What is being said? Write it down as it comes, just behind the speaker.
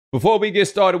Before we get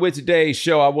started with today's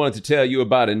show, I wanted to tell you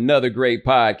about another great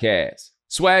podcast.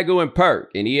 Swagoo and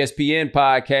Perk, an ESPN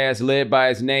podcast led by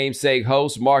its namesake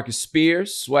hosts Marcus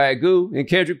Spears, Swagoo, and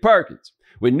Kendrick Perkins,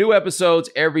 with new episodes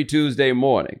every Tuesday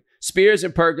morning. Spears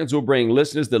and Perkins will bring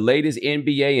listeners the latest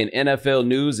NBA and NFL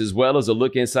news, as well as a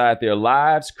look inside their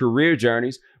lives, career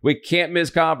journeys, with can't-miss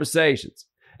conversations.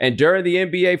 And during the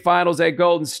NBA Finals at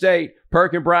Golden State,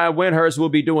 Perk and Bryant will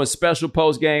be doing special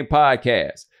post-game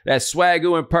podcasts. That's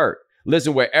Swagoo and Perk.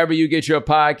 Listen wherever you get your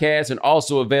podcasts and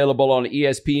also available on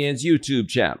ESPN's YouTube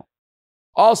channel.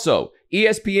 Also,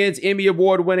 ESPN's Emmy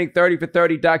Award-winning 30 for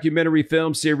 30 documentary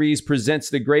film series presents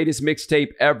the greatest mixtape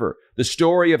ever. The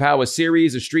story of how a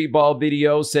series of street ball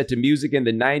videos set to music in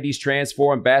the 90s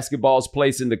transformed basketball's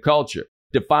place in the culture,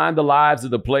 defined the lives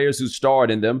of the players who starred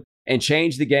in them, and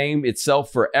changed the game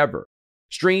itself forever.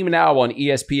 Stream now on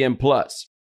ESPN+.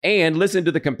 And listen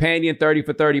to the companion 30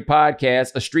 for 30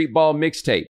 podcast, A Street Ball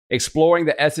Mixtape, exploring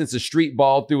the essence of street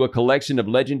ball through a collection of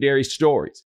legendary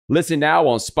stories. Listen now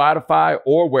on Spotify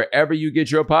or wherever you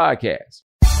get your podcasts.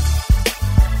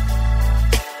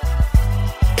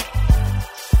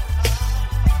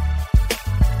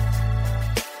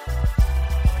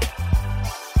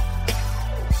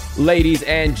 Ladies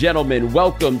and gentlemen,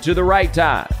 welcome to The Right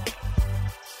Time.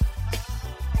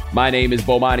 My name is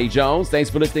Bomani Jones. Thanks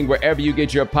for listening wherever you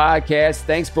get your podcasts.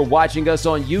 Thanks for watching us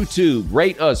on YouTube.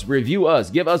 Rate us, review us,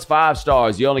 give us 5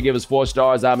 stars. You only give us 4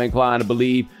 stars, I'm inclined to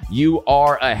believe you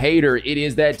are a hater. It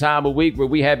is that time of week where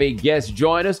we have a guest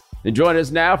join us. And join us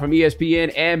now from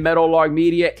ESPN and Meadowlark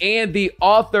Media and the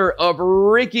author of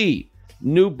Rickey.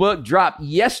 New book dropped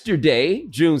yesterday,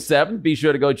 June 7th. Be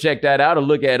sure to go check that out and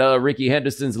look at Rickey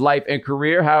Henderson's life and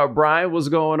career. Howard Bryant, what's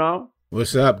going on?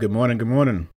 What's up? Good morning. Good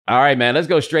morning. All right, man, let's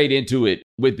go straight into it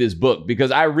with this book, because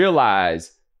I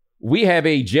realize we have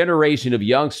a generation of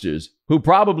youngsters who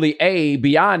probably,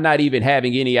 beyond not even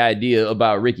having any idea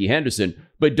about Rickey Henderson,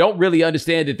 but don't really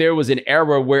understand that there was an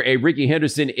era where a Rickey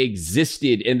Henderson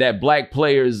existed and that black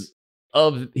players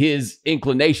of his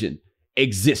inclination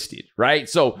existed, right?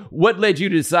 So what led you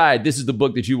to decide this is the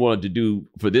book that you wanted to do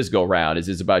for this go round? Is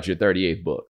this about your 38th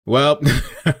book? Well,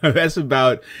 that's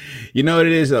about, you know what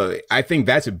it is? I think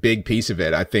that's a big piece of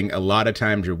it. I think a lot of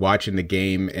times you're watching the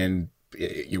game and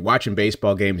you're watching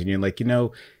baseball games and you're like,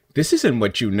 this isn't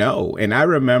what you know. And I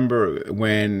remember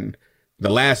when The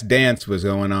Last Dance was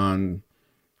going on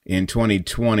in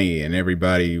 2020 and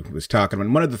everybody was talking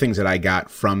about, one of the things that I got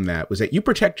from that was that you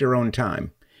protect your own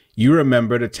time. You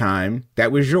remember the time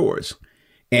that was yours.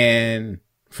 And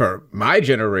for my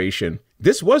generation,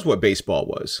 this was what baseball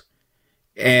was.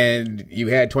 And you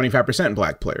had 25%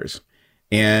 black players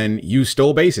and you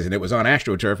stole bases, and it was on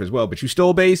AstroTurf as well, but you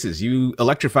stole bases. You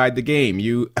electrified the game.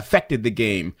 You affected the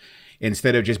game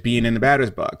instead of just being in the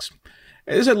batter's box.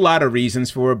 There's a lot of reasons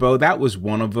for it, Bo. That was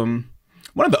one of them.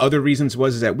 One of the other reasons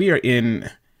was that we are in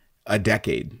a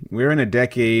decade. We're in a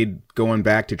decade going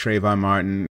back to Trayvon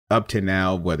Martin up to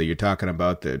now, whether you're talking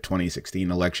about the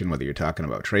 2016 election, whether you're talking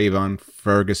about Trayvon,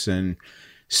 Ferguson,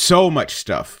 so much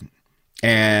stuff.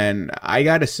 And I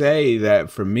got to say that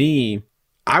for me,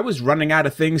 I was running out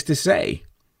of things to say.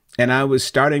 And I was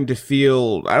starting to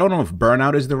feel, I don't know if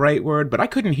burnout is the right word, but I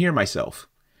couldn't hear myself.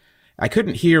 I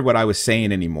couldn't hear what I was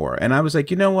saying anymore. And I was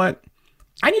like, you know what?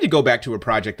 I need to go back to a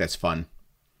project that's fun.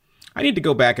 I need to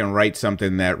go back and write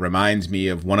something that reminds me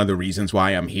of one of the reasons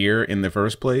why I'm here in the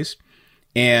first place.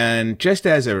 And just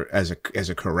as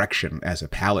a correction, as a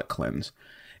palate cleanse.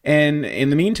 And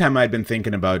in the meantime, I'd been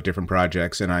thinking about different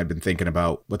projects, and I'd been thinking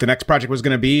about what the next project was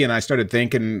going to be. And I started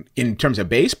thinking in terms of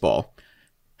baseball,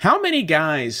 how many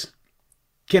guys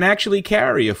can actually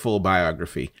carry a full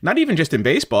biography? Not even just in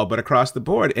baseball, but across the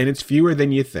board. And it's fewer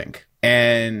than you think.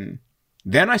 And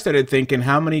then I started thinking,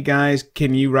 how many guys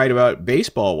can you write about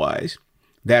baseball-wise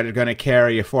that are going to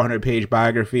carry a 400-page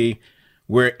biography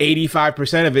where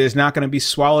 85% of it is not going to be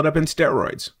swallowed up in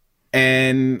steroids?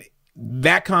 And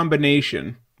that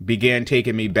combination began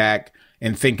taking me back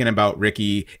and thinking about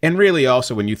Rickey. And really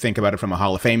also when you think about it from a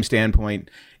Hall of Fame standpoint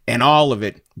and all of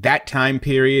it, that time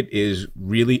period is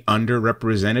really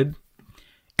underrepresented.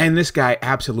 And this guy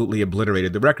absolutely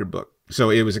obliterated the record book. So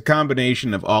it was a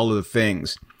combination of all of the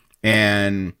things.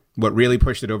 And what really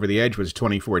pushed it over the edge was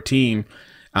 2014.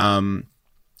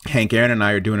 Hank Aaron and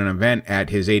I are doing an event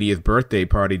at his 80th birthday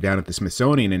party down at the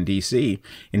Smithsonian in D.C.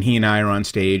 And he and I are on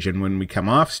stage. And when we come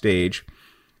off stage,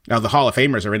 now the Hall of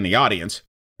Famers are in the audience.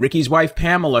 Rickey's wife,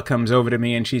 Pamela, comes over to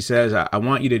me and she says, I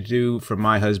want you to do for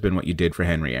my husband what you did for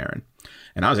Henry Aaron.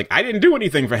 And I was like, I didn't do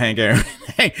anything for Hank Aaron.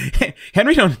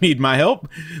 Henry don't need my help.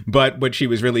 But what she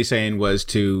was really saying was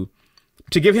to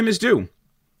give him his due.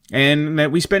 And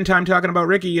that we spend time talking about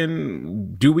Rickey,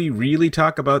 and do we really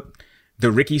talk about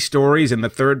the Rickey stories in the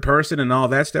third person and all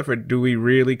that stuff, or do we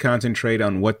really concentrate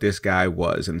on what this guy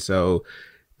was? And so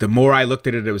the more I looked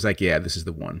at it, it was like, yeah, this is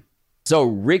the one. So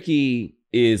Rickey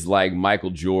is like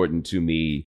Michael Jordan to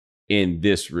me in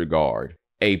this regard.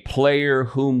 A player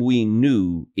whom we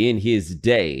knew in his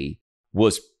day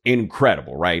was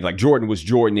incredible, right? Like Jordan was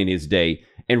Jordan in his day,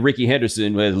 and Rickey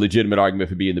Henderson has a legitimate argument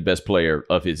for being the best player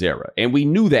of his era. And we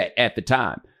knew that at the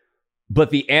time. But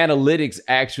the analytics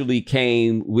actually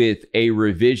came with a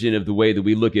revision of the way that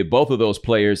we look at both of those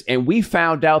players, and we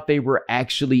found out they were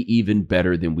actually even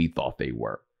better than we thought they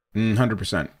were.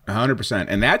 100%. 100%.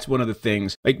 And that's one of the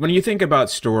things, like when you think about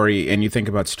story and you think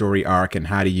about story arc and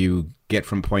how do you get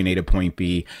from point A to point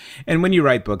B, and when you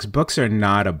write books, books are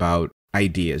not about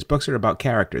ideas. Books are about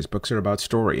characters. Books are about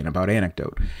story and about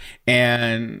anecdote.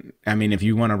 And I mean, if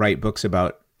you want to write books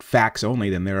about facts only,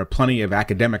 then there are plenty of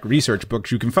academic research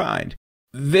books you can find.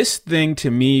 This thing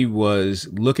to me was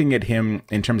looking at him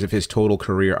in terms of his total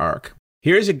career arc.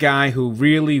 Here's a guy who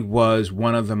really was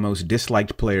one of the most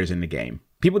disliked players in the game.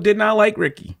 People did not like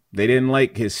Rickey. They didn't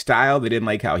like his style. They didn't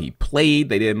like how he played.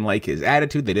 They didn't like his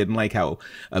attitude. They didn't like how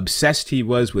obsessed he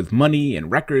was with money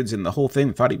and records and the whole thing.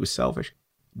 They thought he was selfish.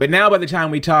 But now by the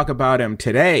time we talk about him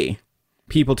today,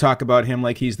 people talk about him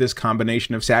like he's this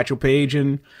combination of Satchel Paige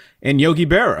and Yogi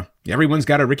Berra. Everyone's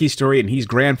got a Rickey story and he's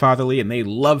grandfatherly and they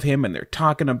love him and they're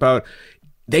talking about,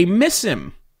 they miss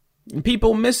him.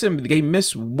 People miss him. They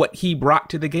miss what he brought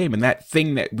to the game and that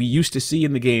thing that we used to see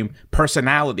in the game,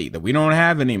 personality that we don't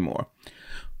have anymore.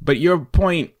 But your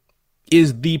point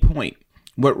is the point.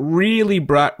 What really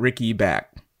brought Rickey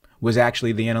back was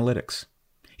actually the analytics.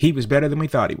 He was better than we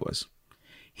thought he was.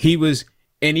 He was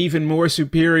an even more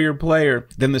superior player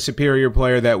than the superior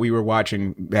player that we were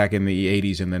watching back in the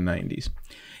 80s and the 90s.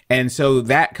 And so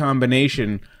that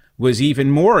combination was even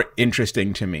more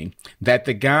interesting to me, that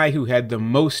the guy who had the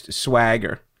most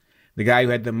swagger, the guy who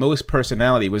had the most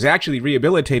personality, was actually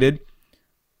rehabilitated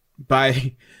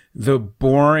by the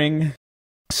boring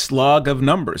slog of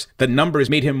numbers. The numbers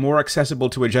made him more accessible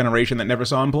to a generation that never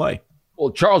saw him play. Well,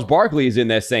 Charles Barkley is in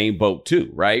that same boat too,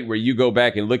 right? Where you go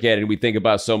back and look at it and we think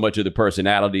about so much of the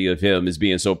personality of him as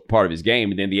being so part of his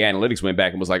game. And then the analytics went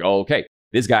back and was like, oh, okay,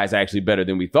 this guy's actually better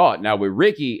than we thought. Now with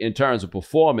Rickey, in terms of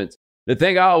performance, the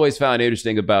thing I always found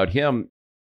interesting about him,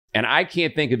 and I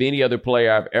can't think of any other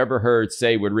player I've ever heard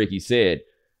say what Rickey said,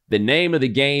 the name of the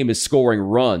game is scoring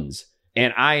runs.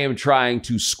 And I am trying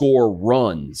to score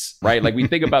runs, right? Like we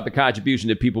think about the contribution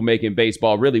that people make in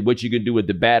baseball, really what you can do with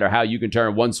the bat or how you can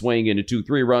turn one swing into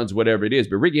 2-3 runs, whatever it is.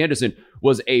 But Rickey Henderson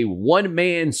was a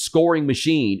one-man scoring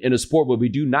machine in a sport where we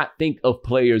do not think of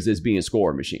players as being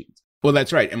scoring machines. Well,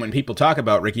 that's right. And when people talk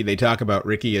about Rickey, they talk about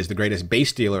Rickey as the greatest base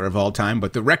stealer of all time.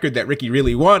 But the record that Rickey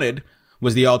really wanted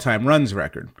was the all-time runs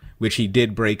record, which he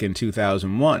did break in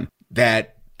 2001.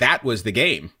 That was the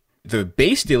game. The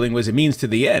base stealing was a means to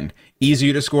the end.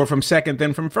 Easier to score from second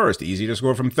than from first. Easier to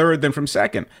score from third than from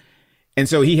second. And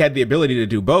so he had the ability to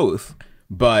do both.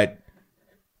 But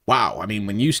wow, I mean,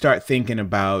 when you start thinking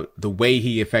about the way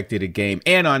he affected a game,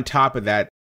 and on top of that,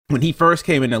 when he first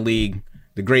came in the league,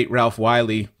 the great Ralph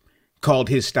Wiley called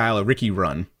his style a Rickey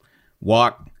run.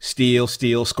 Walk, steal,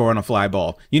 score on a fly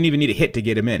ball. You didn't even need a hit to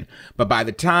get him in. But by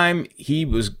the time he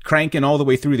was cranking all the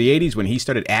way through the 80s, when he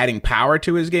started adding power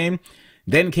to his game,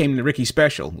 then came the Rickey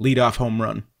special, leadoff home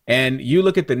run. And you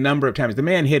look at the number of times, the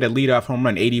man hit a leadoff home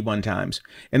run 81 times.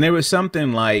 And there was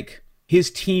something like his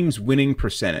team's winning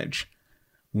percentage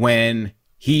when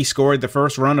he scored the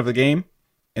first run of the game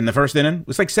in the first inning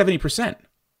was like 70%.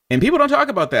 And people don't talk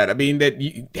about that. I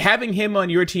mean, having him on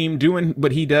your team doing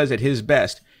what he does at his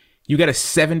best, you got a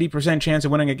 70% chance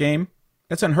of winning a game.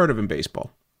 That's unheard of in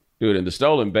baseball. Dude, and the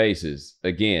stolen bases,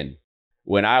 again,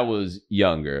 when I was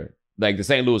younger, like the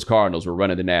St. Louis Cardinals were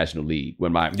running the National League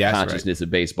when my consciousness of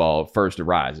baseball first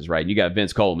arises, right? You got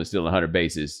Vince Coleman stealing 100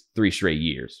 bases 3 straight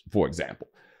years, for example.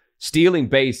 Stealing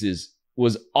bases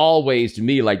was always, to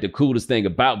me, like the coolest thing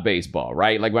about baseball,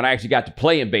 right? Like when I actually got to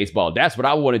play in baseball, that's what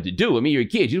I wanted to do. I mean, you're a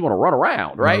kid, you just want to run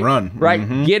around, right? Run. Right?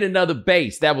 Mm-hmm. Get another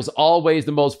base. That was always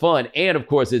the most fun. And of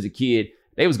course, as a kid,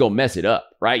 they was going to mess it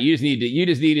up, right? You just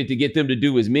needed to get them to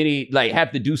do as many, like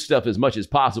have to do stuff as much as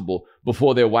possible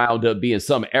before there wound up being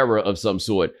some error of some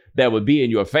sort that would be in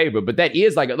your favor. But that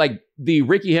is like the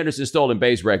Rickey Henderson stolen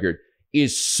base record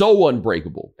is so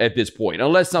unbreakable at this point,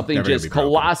 unless something just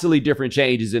colossally different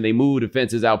changes and they move the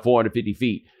fences out 450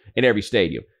 feet in every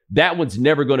stadium. That one's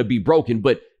never going to be broken.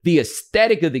 But the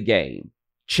aesthetic of the game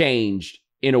changed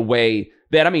in a way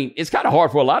that, I mean, it's kind of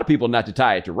hard for a lot of people not to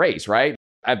tie it to race, right?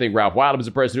 I think Ralph Wilder was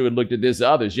a person who had looked at this,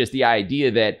 others, just the idea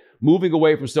that moving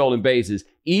away from stolen bases,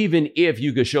 even if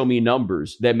you could show me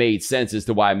numbers that made sense as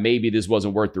to why maybe this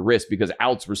wasn't worth the risk because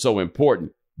outs were so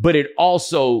important. But it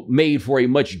also made for a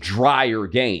much drier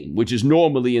game, which is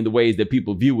normally in the ways that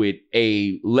people view it,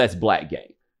 a less black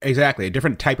game. Exactly. A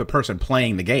different type of person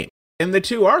playing the game. And the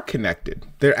two are connected.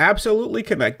 They're absolutely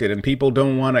connected. And people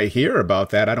don't want to hear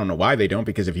about that. I don't know why they don't,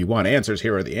 because if you want answers,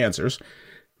 here are the answers.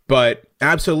 But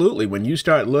absolutely, when you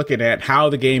start looking at how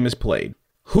the game is played,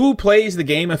 who plays the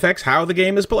game affects how the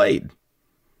game is played.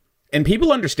 And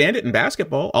people understand it in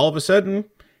basketball. All of a sudden,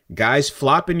 guys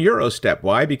flop in Euro step.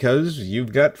 Why? Because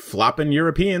you've got flopping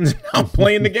Europeans now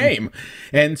playing the game.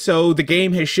 And so the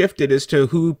game has shifted as to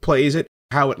who plays it,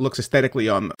 how it looks aesthetically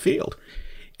on the field.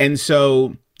 And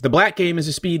so the black game is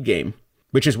a speed game,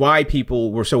 which is why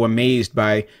people were so amazed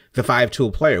by the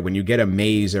 5-tool player. When you get a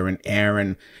Mays or an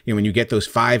Aaron, when you get those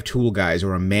 5-tool guys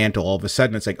or a Mantle, all of a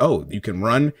sudden it's like, oh, you can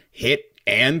run, hit,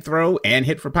 and throw, and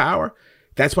hit for power.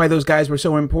 That's why those guys were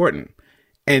so important.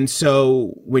 And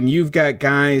so when you've got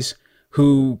guys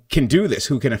who can do this,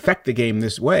 who can affect the game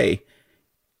this way,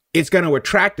 it's going to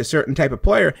attract a certain type of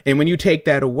player. And when you take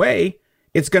that away,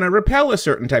 it's going to repel a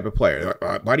certain type of player.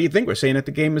 Why do you think we're saying that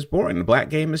the game is boring? The black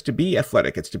game is to be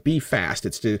athletic. It's to be fast.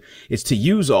 It's to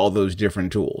use all those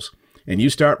different tools. And you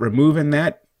start removing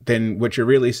that, then what you're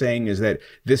really saying is that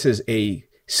this is a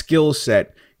skill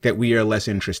set that we are less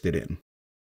interested in.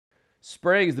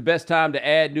 Spring is the best time to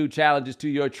add new challenges to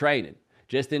your training,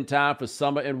 just in time for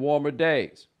summer and warmer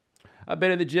days. I've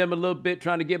been in the gym a little bit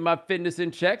trying to get my fitness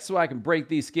in check so I can break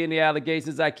these skinny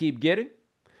allegations I keep getting.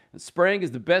 And spring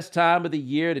is the best time of the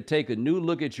year to take a new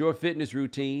look at your fitness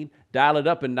routine, dial it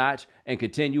up a notch, and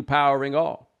continue powering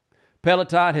on.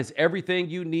 Peloton has everything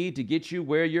you need to get you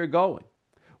where you're going.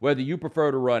 Whether you prefer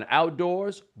to run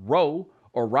outdoors, row,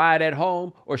 or ride at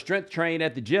home, or strength train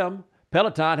at the gym,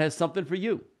 Peloton has something for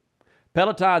you.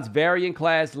 Peloton's varying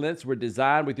class lengths were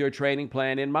designed with your training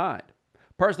plan in mind.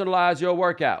 Personalize your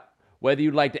workout. Whether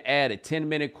you'd like to add a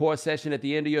 10-minute core session at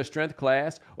the end of your strength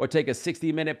class or take a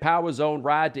 60-minute power zone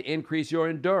ride to increase your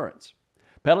endurance.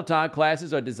 Peloton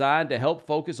classes are designed to help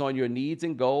focus on your needs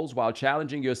and goals while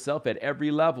challenging yourself at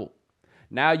every level.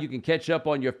 Now you can catch up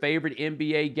on your favorite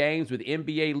NBA games with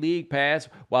NBA League Pass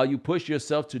while you push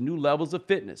yourself to new levels of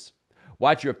fitness.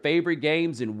 Watch your favorite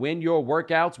games and win your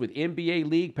workouts with NBA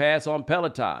League Pass on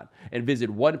Peloton and visit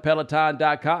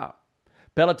onepeloton.com.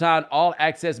 Peloton All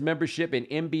Access membership and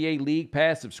NBA League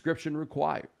Pass subscription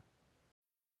required.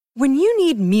 When you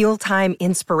need mealtime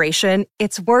inspiration,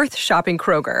 it's worth shopping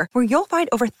Kroger, where you'll find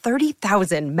over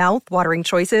 30,000 mouth-watering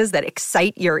choices that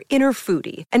excite your inner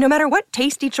foodie. And no matter what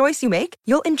tasty choice you make,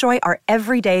 you'll enjoy our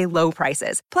everyday low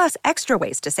prices, plus extra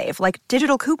ways to save, like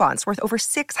digital coupons worth over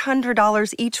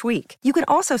 $600 each week. You can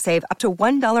also save up to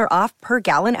 $1 off per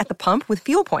gallon at the pump with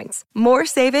fuel points. More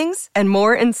savings and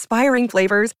more inspiring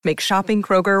flavors make shopping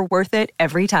Kroger worth it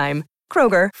every time.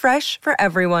 Kroger, fresh for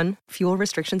everyone. Fuel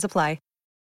restrictions apply.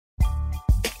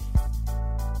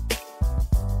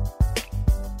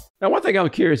 Now, one thing I'm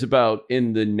curious about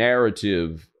in the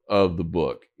narrative of the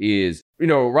book is,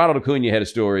 Ronald Acuna had a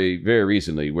story very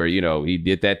recently where, he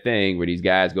did that thing where these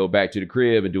guys go back to the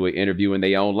crib and do an interview in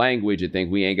their own language and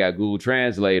think we ain't got Google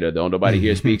Translate or don't nobody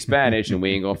here speak Spanish and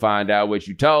we ain't going to find out what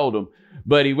you told them.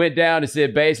 But he went down and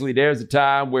said, basically, there's a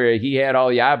time where he had all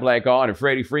the eye black on and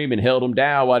Freddie Freeman held him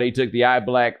down while they took the eye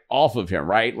black off of him,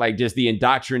 right? Like just the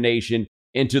indoctrination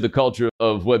into the culture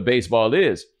of what baseball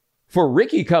is. For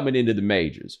Rickey coming into the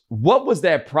majors, what was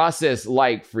that process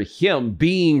like for him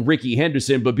being Rickey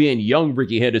Henderson, but being young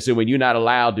Rickey Henderson when you're not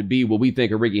allowed to be what we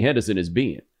think of Rickey Henderson as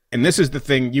being? And this is the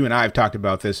thing, you and I have talked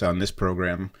about this on this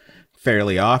program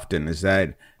fairly often, is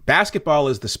that basketball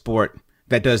is the sport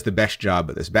that does the best job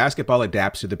of this. Basketball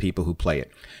adapts to the people who play it.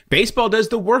 Baseball does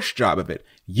the worst job of it.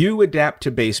 You adapt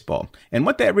to baseball. And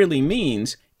what that really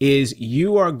means is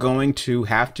you are going to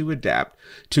have to adapt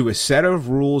to a set of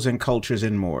rules and cultures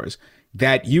and mores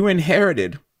that you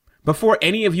inherited before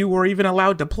any of you were even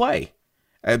allowed to play.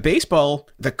 Baseball,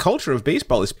 the culture of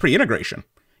baseball is pre-integration.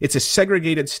 It's a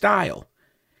segregated style.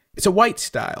 It's a white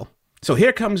style. So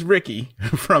here comes Rickey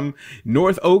from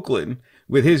North Oakland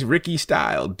with his Rickey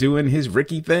style, doing his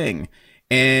Rickey thing.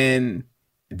 And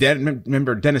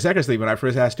remember Dennis Eckersley, when I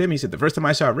first asked him, he said, the first time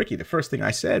I saw Rickey, the first thing I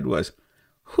said was,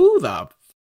 who the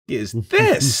is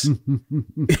this?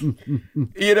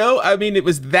 It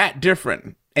was that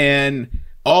different. And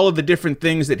all of the different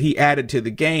things that he added to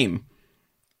the game,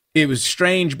 it was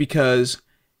strange because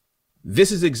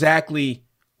this is exactly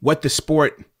what the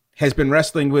sport has been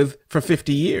wrestling with for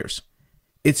 50 years.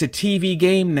 It's a TV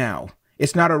game now.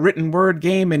 It's not a written word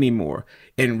game anymore.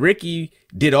 And Rickey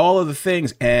did all of the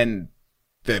things. And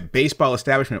The baseball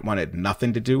establishment wanted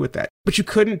nothing to do with that. But you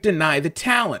couldn't deny the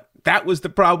talent. That was the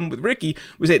problem with Rickey,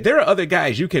 was that there are other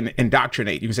guys you can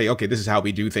indoctrinate. You can say, okay, this is how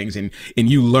we do things, and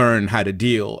you learn how to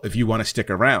deal if you want to stick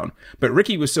around. But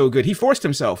Rickey was so good, he forced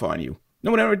himself on you.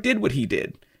 No one ever did what he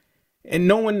did. And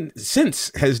no one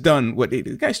since has done what the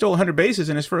guy stole 100 bases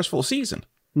in his first full season.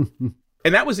 And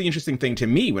that was the interesting thing to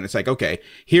me when it's like, okay,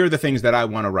 here are the things that I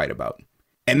want to write about.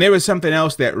 And there was something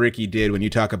else that Rickey did when you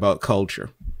talk about culture.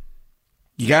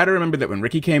 You got to remember that when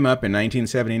Rickey came up in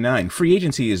 1979, free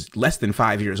agency is less than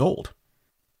 5 years old.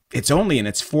 It's only in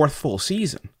its fourth full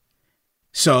season.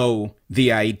 So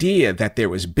the idea that there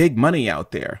was big money out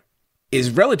there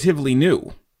is relatively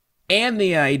new. And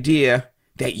the idea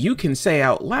that you can say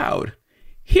out loud,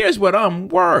 here's what I'm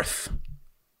worth.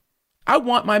 I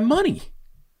want my money.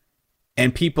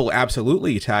 And people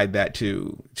absolutely tied that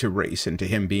to race and to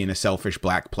him being a selfish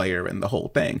black player and the whole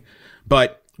thing.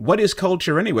 But what is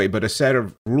culture anyway but a set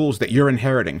of rules that you're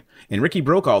inheriting? And Rickey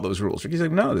broke all those rules. Rickey's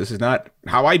like, no, this is not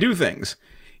how I do things.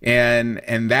 And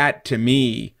that, to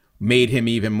me, made him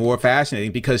even more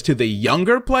fascinating, because to the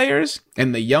younger players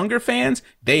and the younger fans,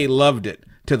 they loved it.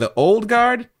 To the old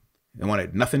guard, they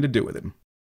wanted nothing to do with him.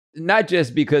 Not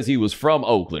just because he was from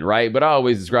Oakland, right? But I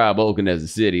always describe Oakland as a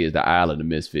city as the island of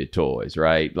misfit toys,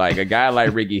 right? Like a guy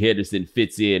like Rickey Henderson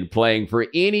fits in playing for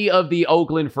any of the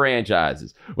Oakland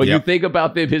franchises. When you think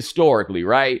about them historically,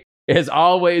 right? There's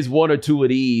always one or two of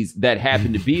these that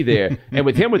happen to be there. And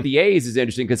with him with the A's is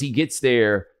interesting because he gets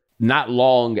there not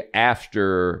long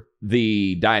after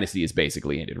the dynasty is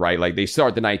basically ended, right? Like they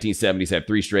start the 1970s, have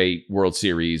 3 straight World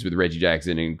Series with Reggie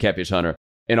Jackson and Catfish Hunter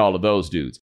and all of those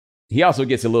dudes. He also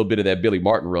gets a little bit of that Billy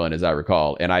Martin run, as I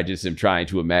recall. And I just am trying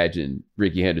to imagine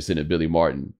Rickey Henderson and Billy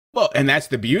Martin. Well, and that's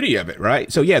the beauty of it, right?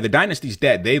 So, yeah, the dynasty's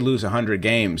dead. They lose 100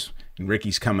 games, and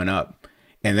Rickey's coming up.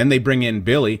 And then they bring in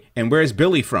Billy. And where's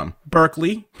Billy from?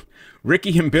 Berkeley.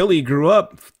 Rickey and Billy grew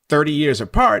up 30 years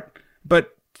apart,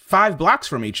 but 5 blocks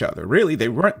from each other. Really, they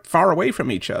weren't far away from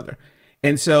each other.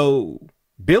 And so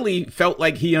Billy felt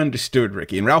like he understood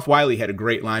Rickey. And Ralph Wiley had a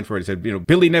great line for it. He said,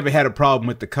 Billy never had a problem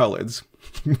with the coloreds.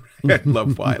 I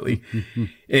love Wiley.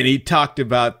 And he talked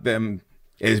about them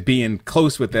as being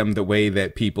close with them the way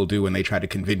that people do when they try to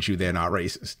convince you they're not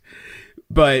racist.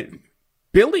 But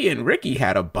Billy and Rickey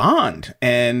had a bond.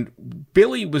 And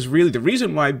Billy was really the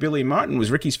reason why Billy Martin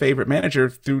was Rickey's favorite manager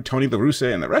through Tony La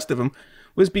Russa and the rest of them,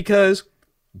 was because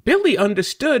Billy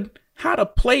understood how to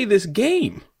play this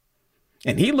game.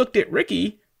 And he looked at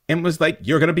Rickey and was like,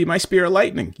 you're going to be my spear of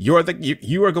lightning. You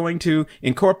are going to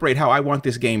incorporate how I want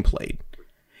this game played.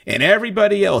 And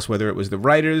everybody else, whether it was the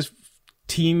writers,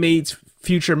 teammates,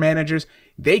 future managers,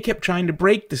 they kept trying to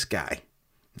break this guy.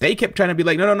 They kept trying to be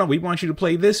like, no, we want you to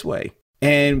play this way.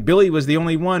 And Billy was the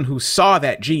only one who saw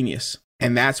that genius.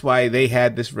 And that's why they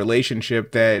had this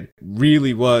relationship that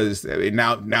really was.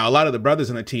 Now a lot of the brothers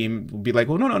on the team will be like,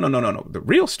 well, no. The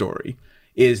real story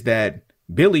is that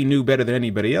Billy knew better than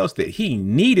anybody else that he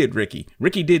needed Rickey.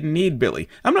 Rickey didn't need Billy.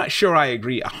 I'm not sure I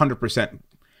agree 100%,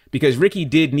 because Rickey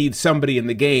did need somebody in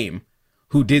the game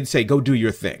who did say, go do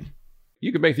your thing.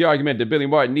 You could make the argument that Billy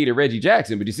Martin needed Reggie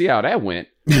Jackson, but you see how that went.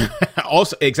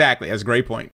 Also, exactly. That's a great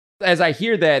point. As I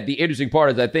hear that, the interesting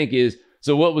part is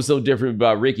so what was so different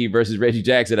about Rickey versus Reggie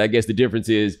Jackson? I guess the difference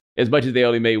is, as much as they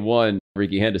only made one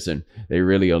Rickey Henderson, they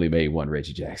really only made one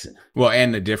Reggie Jackson. Well,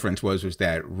 and the difference was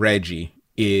that Reggie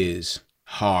is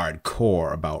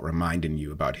hardcore about reminding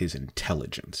you about his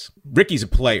intelligence. Rickey's a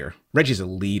player. Reggie's a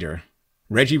leader.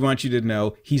 Reggie wants you to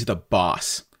know he's the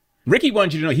boss. Rickey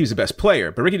wanted you to know he was the best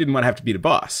player, but Rickey didn't want to have to be the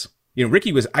boss.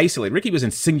 Rickey was isolated. Rickey was a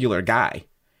singular guy.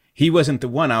 He wasn't the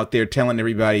one out there telling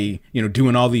everybody,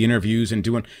 doing all the interviews and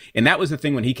that was the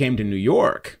thing when he came to New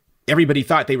York. Everybody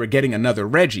thought they were getting another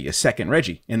Reggie, a second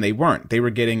Reggie, and they weren't. They were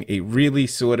getting a really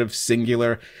sort of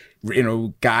singular,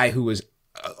 guy who was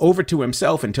over to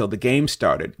himself until the game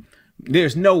started.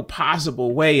 There's no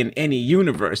possible way in any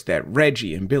universe that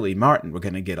Reggie and Billy Martin were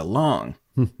going to get along.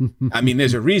 I mean,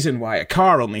 there's a reason why a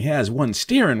car only has one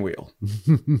steering wheel.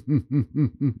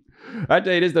 I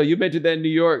tell you this, though, you mentioned that New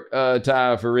York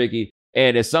time for Rickey.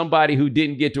 And as somebody who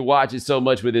didn't get to watch it so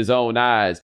much with his own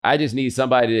eyes, I just need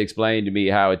somebody to explain to me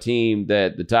how a team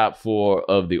that the top 4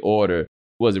 of the order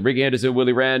was it Rickey Henderson,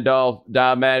 Willie Randolph,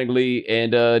 Don Mattingly,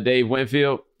 and Dave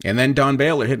Winfield. And then Don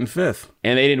Baylor hitting 5th.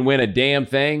 And they didn't win a damn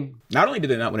thing? Not only did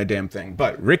they not win a damn thing,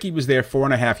 but Rickey was there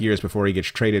 4.5 years before he gets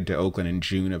traded to Oakland in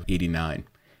June of '89.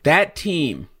 That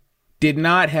team did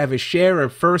not have a share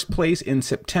of first place in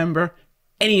September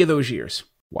any of those years.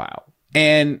 Wow.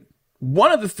 And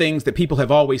one of the things that people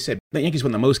have always said, the Yankees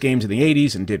won the most games in the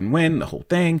 80s and didn't win the whole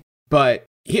thing. But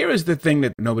here is the thing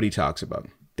that nobody talks about.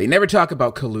 They never talk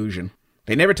about collusion.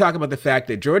 They never talk about the fact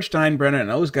that George Steinbrenner and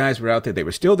those guys were out there. They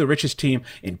were still the richest team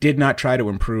and did not try to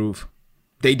improve.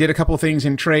 They did a couple of things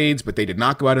in trades, but they did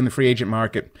not go out in the free agent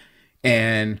market.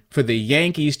 And for the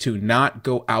Yankees to not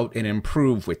go out and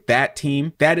improve with that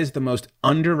team, that is the most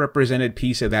underrepresented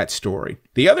piece of that story.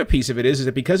 The other piece of it is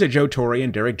that because of Joe Torre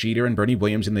and Derek Jeter and Bernie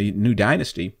Williams in the new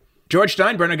dynasty, George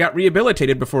Steinbrenner got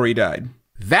rehabilitated before he died.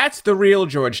 That's the real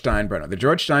George Steinbrenner, the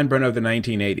George Steinbrenner of the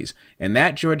 1980s. And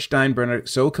that George Steinbrenner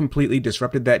so completely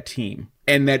disrupted that team.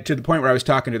 And that to the point where I was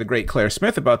talking to the great Claire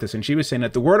Smith about this, and she was saying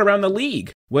that the word around the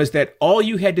league was that all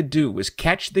you had to do was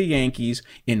catch the Yankees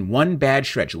in one bad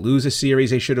stretch, lose a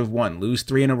series they should have won, lose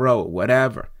 3 in a row,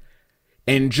 whatever.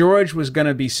 And George was going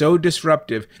to be so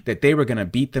disruptive that they were going to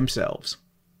beat themselves.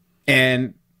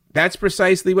 And that's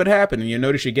precisely what happened. And you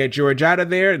notice you get George out of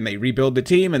there and they rebuild the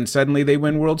team and suddenly they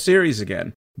win World Series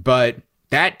again. But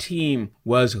that team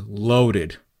was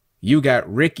loaded. You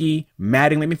got Rickey,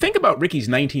 Mattingly. I mean, think about Rickey's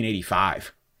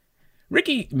 1985.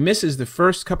 Rickey misses the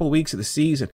first couple weeks of the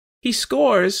season. He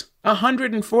scores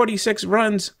 146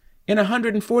 runs in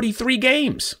 143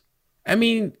 games. I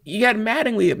mean, you got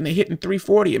Mattingly hitting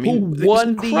 340. I mean, who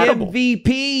won the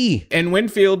MVP? And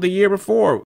Winfield the year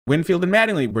before. Winfield and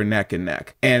Mattingly were neck and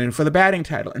neck, and for the batting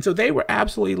title. And so they were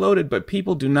absolutely loaded, but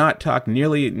people do not talk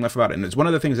nearly enough about it. And it's one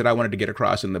of the things that I wanted to get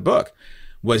across in the book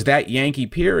was that Yankee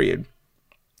period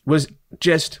was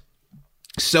just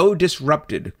so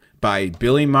disrupted by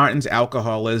Billy Martin's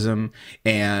alcoholism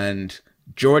and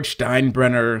George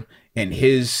Steinbrenner and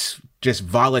his just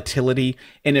volatility.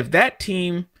 And if that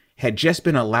team had just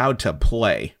been allowed to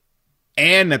play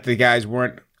and that the guys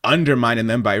weren't undermining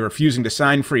them by refusing to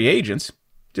sign free agents,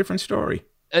 different story.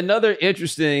 Another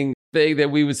interesting thing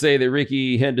that we would say that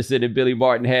Rickey Henderson and Billy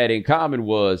Martin had in common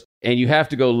was, and you have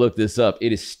to go look this up,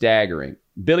 it is staggering.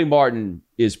 Billy Martin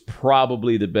is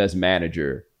probably the best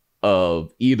manager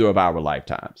of either of our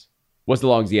lifetimes. What's the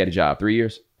longest he had a job? 3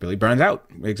 years? Billy burns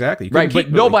out. Exactly. Right, but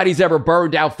nobody's ever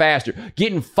burned out faster.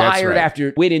 Getting fired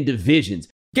after winning divisions.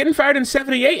 Getting fired in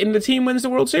 78 and the team wins the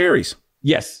World Series.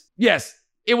 Yes.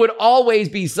 It would always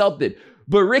be something.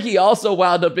 But Rickey also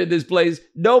wound up in this place.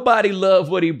 Nobody loved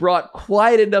what he brought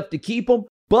quite enough to keep him,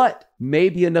 but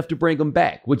maybe enough to bring him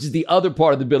back, which is the other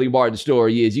part of the Billy Martin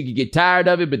story is you can get tired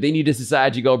of it, but then you just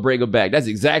decide you're going to bring him back. That's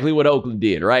exactly what Oakland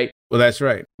did, right? Well, that's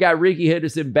right. Got Rickey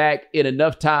Henderson back in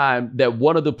enough time that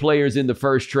one of the players in the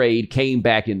first trade came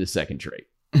back in the second trade.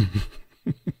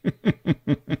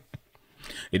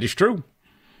 It is true.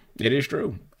 It is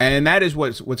true. And that is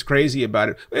what's crazy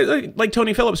about it. Like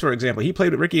Tony Phillips, for example, he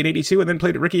played with Rickey in 82 and then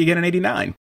played with Rickey again in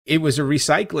 89. It was a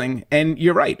recycling. And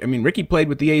you're right. I mean, Rickey played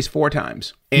with the A's 4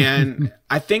 times. And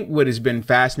I think what has been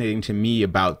fascinating to me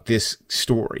about this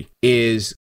story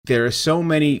is there are so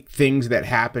many things that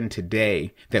happen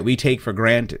today that we take for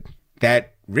granted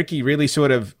that Rickey really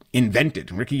sort of invented.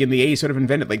 Rickey and the A's sort of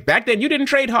invented. Like back then, you didn't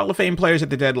trade Hall of Fame players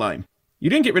at the deadline. You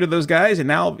didn't get rid of those guys. And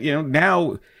now,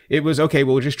 now it was, okay,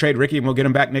 we'll just trade Rickey and we'll get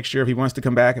him back next year if he wants to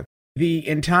come back. The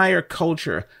entire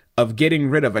culture of getting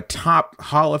rid of a top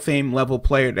Hall of Fame level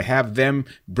player to have them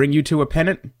bring you to a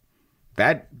pennant,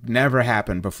 that never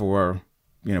happened before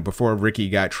Rickey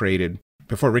got traded.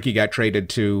 Before Rickey got traded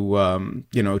to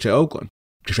Oakland,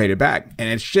 to trade it back. And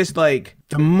it's just like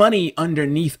the money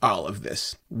underneath all of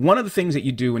this. One of the things that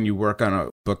you do when you work on a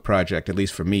book project, at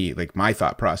least for me, like my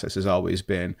thought process has always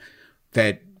been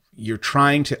that you're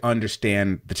trying to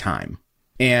understand the time.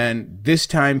 And this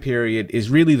time period is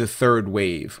really the third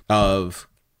wave of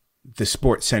the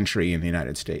sports century in the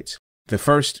United States. The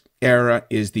first era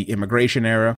is the immigration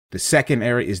era. The second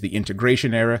era is the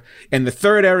integration era. And the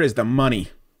third era is the money.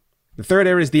 The third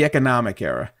era is the economic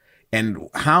era. And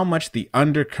how much the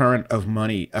undercurrent of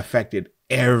money affected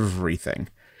everything.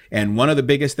 And one of the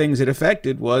biggest things it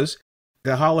affected was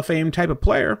the Hall of Fame type of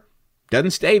player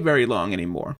doesn't stay very long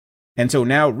anymore. And so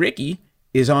now Rickey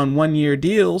is on 1-year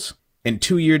deals and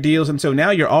 2-year deals. And so now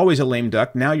you're always a lame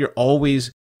duck. Now you're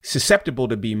always susceptible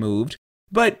to be moved.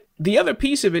 But the other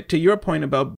piece of it, to your point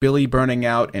about Billy burning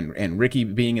out and Rickey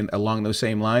being along those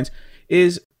same lines,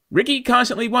 is Rickey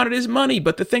constantly wanted his money.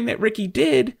 But the thing that Rickey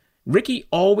did, Rickey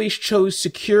always chose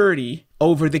security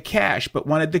over the cash, but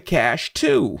wanted the cash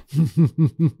too.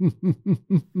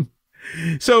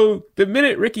 So the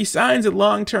minute Rickey signs a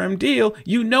long-term deal,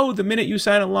 the minute you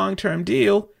sign a long-term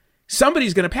deal,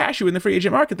 somebody's going to pass you in the free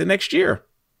agent market the next year.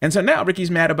 And so now Rickey's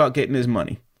mad about getting his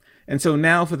money. And so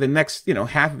now for the next,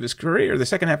 half of his career, the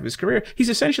second half of his career, he's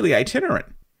essentially itinerant.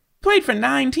 Played for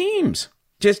 9 teams,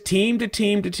 just team to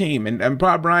team to team. And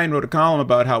Bob Bryant wrote a column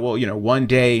about how, one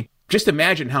day, just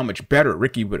imagine how much better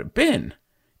Rickey would have been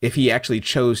if he actually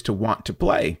chose to want to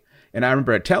play. And I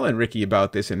remember telling Rickey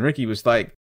about this, and Rickey was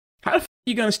like, how the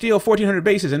you're going to steal 1,400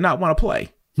 bases and not want to play.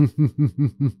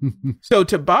 So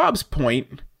to Bob's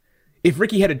point, if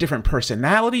Rickey had a different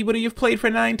personality, would he have played for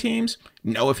 9 teams?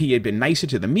 No. If he had been nicer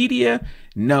to the media?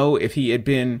 No. If he had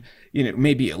been,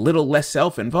 maybe a little less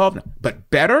self-involved? But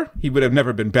better? He would have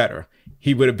never been better.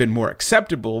 He would have been more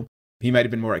acceptable. He might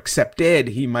have been more accepted.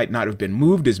 He might not have been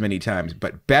moved as many times.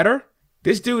 But better?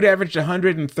 This dude averaged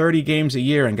 130 games a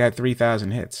year and got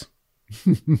 3,000 hits.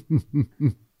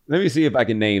 Let me see if I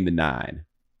can name the 9.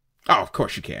 Oh, of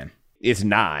course you can. It's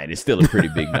 9. It's still a pretty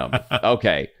big number.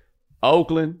 Okay.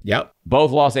 Oakland. Yep.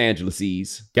 Both Los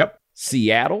Angeleses. Yep.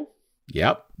 Seattle.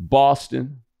 Yep.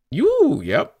 Boston.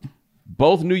 Yep.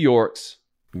 Both New Yorks.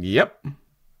 Yep.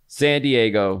 San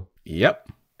Diego.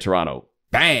 Yep. Toronto.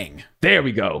 Bang. There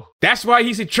we go. That's why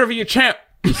he's a trivia champ.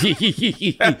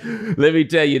 Let me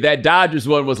tell you, that Dodgers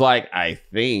one was like, I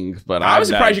think, but I was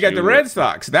surprised you got the Red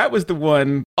Sox. That was the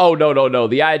one. Oh, no.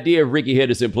 The idea of Rickey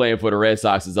Henderson playing for the Red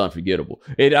Sox is unforgettable.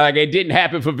 It didn't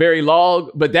happen for very long,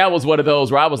 but that was one of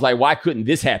those where I was like, why couldn't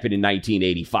this happen in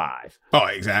 1985? Oh,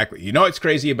 exactly. You know what's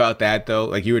crazy about that, though?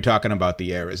 Like you were talking about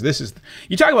the eras.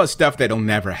 You talk about stuff that'll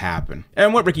never happen.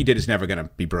 And what Rickey did is never going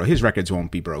to be broken. His records won't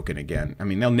be broken again. I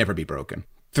mean, they'll never be broken.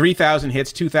 3,000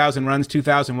 hits, 2,000 runs,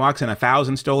 2,000 walks, and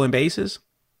 1,000 stolen bases?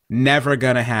 Never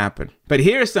gonna happen. But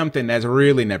here's something that's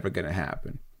really never gonna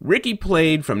happen. Rickey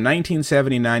played from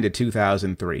 1979 to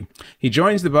 2003. He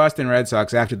joins the Boston Red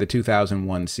Sox after the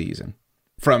 2001 season.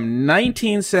 From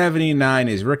 1979,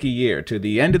 his rookie year, to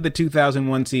the end of the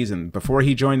 2001 season, before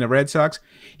he joined the Red Sox,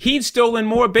 he'd stolen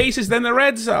more bases than the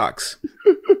Red Sox.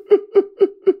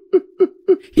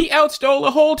 He outstole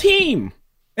the whole team,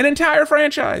 an entire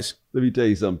franchise. Let me tell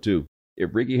you something, too.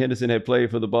 If Rickey Henderson had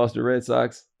played for the Boston Red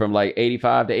Sox from like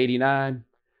 85 to 89,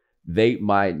 they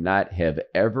might not have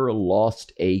ever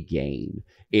lost a game.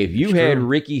 If you had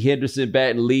Rickey Henderson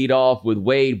batting leadoff with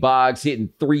Wade Boggs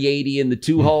hitting 380 in the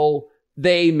 2-hole,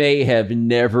 they may have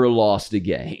never lost a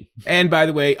game. And by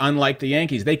the way, unlike the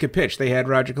Yankees, they could pitch. They had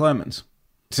Roger Clemens.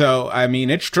 So, I mean,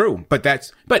 it's true. But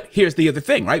here's the other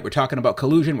thing, right? We're talking about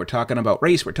collusion. We're talking about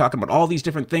race. We're talking about all these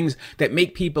different things that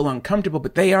make people uncomfortable,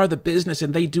 but they are the business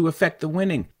and they do affect the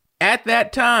winning. At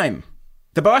that time,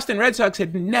 the Boston Red Sox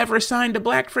had never signed a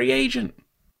black free agent.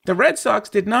 The Red Sox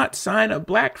did not sign a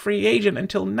black free agent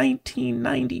until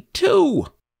 1992.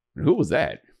 Who was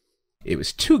that? It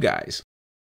was 2 guys,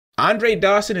 Andre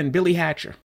Dawson and Billy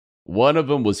Hatcher. One of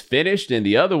them was finished and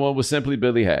the other one was simply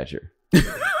Billy Hatcher.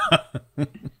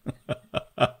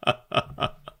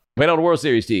 Played on the World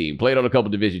Series team, played on a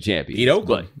couple division champions. Beat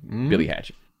Oakland. But Billy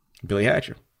Hatcher. Billy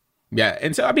Hatcher. Yeah.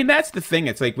 And so, I mean, that's the thing.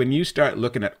 It's like when you start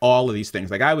looking at all of these things,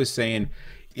 like I was saying,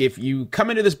 if you come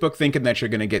into this book thinking that you're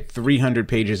going to get 300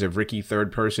 pages of Rickey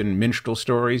third-person minstrel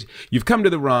stories, you've come to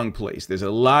the wrong place. There's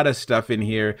a lot of stuff in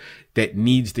here that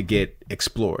needs to get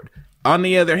explored. On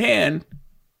the other hand,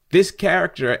 this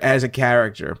character as a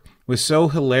character was so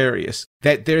hilarious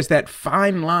that there's that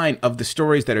fine line of the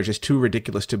stories that are just too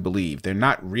ridiculous to believe. They're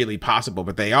not really possible,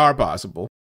 but they are possible.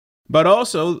 But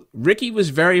also, Rickey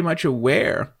was very much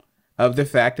aware of the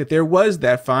fact that there was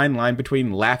that fine line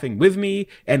between laughing with me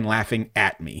and laughing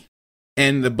at me.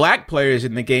 And the black players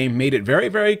in the game made it very,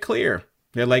 very clear.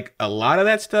 They're like, a lot of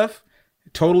that stuff,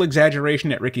 total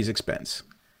exaggeration at Rickey's expense.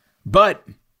 But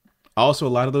also, a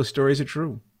lot of those stories are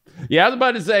true. Yeah, I was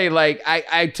about to say, like,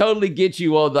 I totally get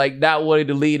you on, like, not wanting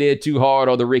to lean in too hard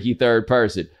on the Rickey third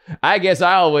person. I guess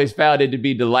I always found it to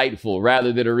be delightful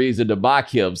rather than a reason to mock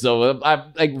him. So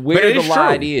I'm like, where the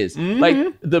line is. Mm-hmm.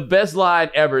 Like, the best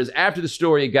line ever is after the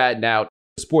story had gotten out,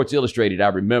 Sports Illustrated, I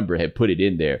remember, had put it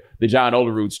in there. The John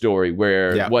Olerud story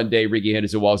where one day Rickey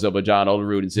Henderson walks up with John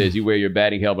Olerud and says, you wear your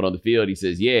batting helmet on the field? He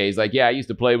says, yeah. He's like, yeah, I used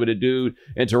to play with a dude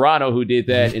in Toronto who did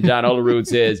that. And John Olerud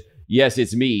says, yes,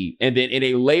 it's me. And then in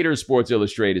a later Sports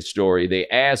Illustrated story, they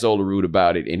asked Olerud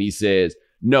about it, and he says,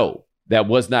 no, that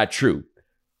was not true.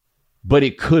 But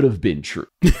it could have been true.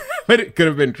 But it could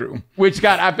have been true. Which,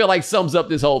 God, I feel like sums up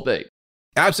this whole thing.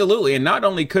 Absolutely. And not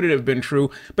only could it have been true,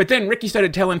 but then Rickey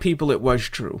started telling people it was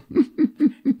true.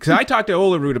 Because I talked to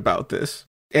Olerud about this.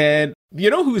 And you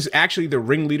know who's actually the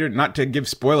ringleader? Not to give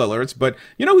spoiler alerts, but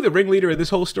you know who the ringleader of this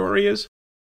whole story is?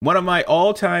 One of my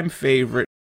all-time favorite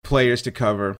players to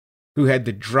cover, who had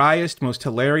the driest, most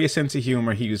hilarious sense of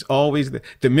humor. He was always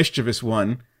the mischievous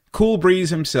one. Cool breeze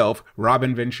himself,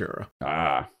 Robin Ventura.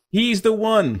 He's the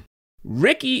one.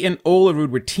 Rickey and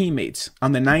Olerud were teammates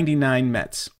on the 99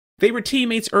 Mets. They were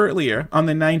teammates earlier on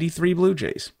the 93 Blue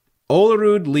Jays.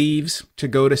 Olerud leaves to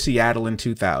go to Seattle in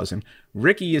 2000.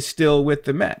 Rickey is still with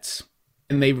the Mets,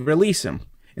 and they release him.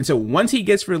 And so once he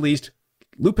gets released,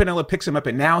 Lou Piniella picks him up,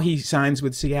 and now he signs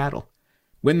with Seattle.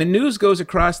 When the news goes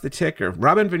across the ticker,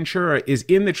 Robin Ventura is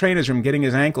in the trainer's room getting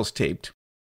his ankles taped.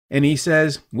 And he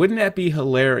says, wouldn't that be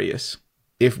hilarious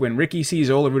if when Rickey sees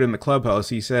Olerud in the clubhouse,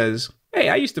 he says, hey,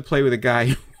 I used to play with a guy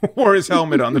who wore his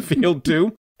helmet on the field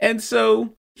too. And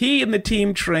so he and the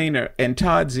team trainer and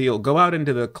Todd Zeal go out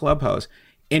into the clubhouse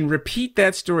and repeat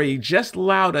that story just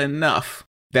loud enough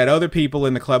that other people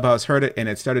in the clubhouse heard it and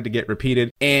it started to get repeated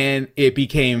and it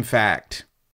became fact.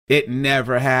 It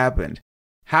never happened.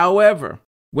 However,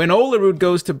 when Olerud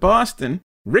goes to Boston,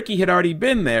 Rickey had already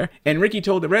been there, and Rickey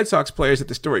told the Red Sox players that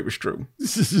the story was true.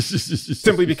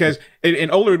 Simply because,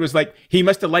 and Olerud was like, he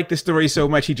must have liked the story so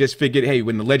much, he just figured, hey,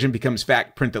 when the legend becomes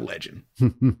fact, print the legend.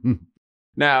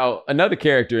 Now, another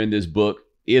character in this book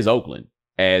is Oakland,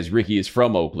 as Rickey is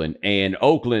from Oakland. And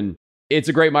Oakland, it's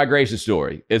a great migration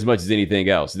story as much as anything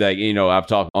else. Like, you know, I've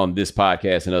talked on this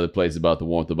podcast and other places about The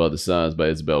Warmth of Other Suns by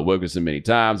Isabel Wilkerson many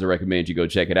times. I recommend you go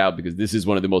check it out because this is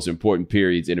one of the most important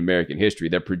periods in American history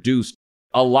that produced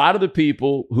a lot of the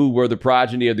people who were the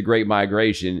progeny of the Great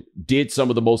Migration did some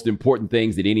of the most important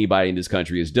things that anybody in this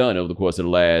country has done over the course of the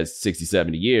last 60,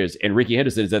 70 years. And Rickey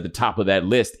Henderson is at the top of that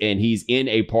list. And he's in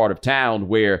a part of town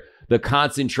where the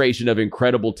concentration of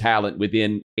incredible talent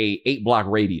within a 8-block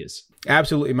radius.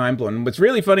 Absolutely mind-blowing. What's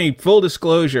really funny, full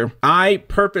disclosure, I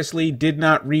purposely did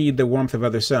not read The Warmth of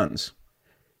Other Suns.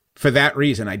 For that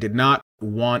reason, I did not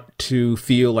want to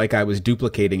feel like I was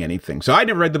duplicating anything. So I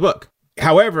never read the book.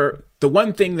 However, the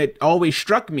one thing that always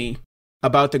struck me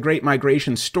about the Great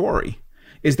Migration story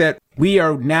is that we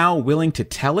are now willing to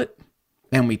tell it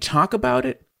and we talk about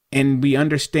it and we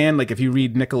understand, like if you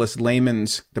read Nicholas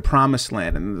Layman's The Promised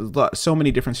Land and so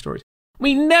many different stories,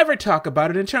 we never talk about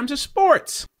it in terms of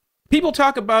sports. People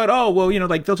talk about, oh, well, you know,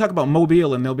 like they'll talk about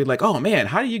Mobile and they'll be like, oh man,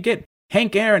 how do you get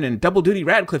Hank Aaron and Double Duty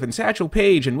Radcliffe and Satchel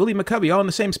Paige and Willie McCovey all in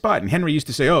the same spot? And Henry used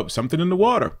to say, oh, something in the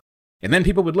water. And then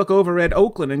people would look over at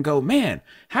Oakland and go, man,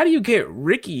 how do you get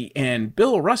Rickey and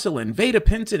Bill Russell and Vada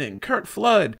Pinson and Kurt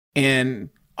Flood and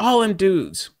all them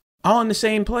dudes all in the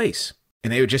same place?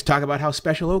 And they would just talk about how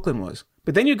special Oakland was.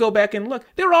 But then you go back and look,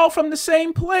 they're all from the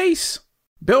same place.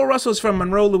 Bill Russell's from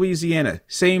Monroe, Louisiana,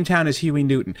 same town as Huey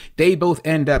Newton. They both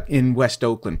end up in West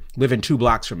Oakland, living 2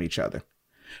 blocks from each other.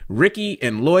 Rickey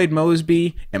and Lloyd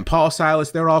Mosby and Paul Silas,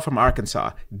 they're all from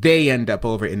Arkansas. They end up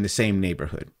over in the same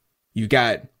neighborhood. You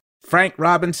got Frank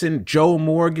Robinson, Joe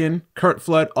Morgan, Kurt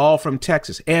Flood, all from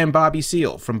Texas, and Bobby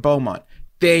Seale from Beaumont.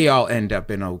 They all end up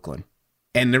in Oakland.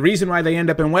 And the reason why they end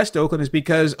up in West Oakland is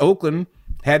because Oakland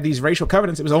had these racial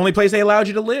covenants. It was the only place they allowed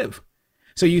you to live.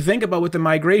 So you think about what the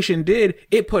migration did.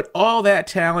 It put all that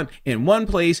talent in one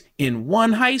place, in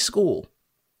one high school.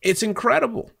 It's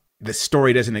incredible. This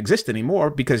story doesn't exist anymore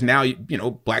because now, you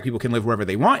know, black people can live wherever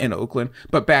they want in Oakland.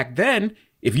 But back then,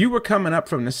 if you were coming up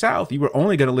from the South, you were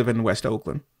only going to live in West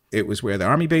Oakland. It was where the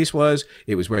Army base was.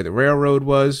 It was where the railroad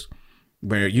was,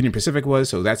 where Union Pacific was.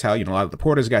 So that's how, you know, a lot of the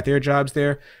porters got their jobs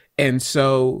there. And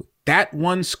so that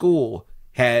one school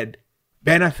had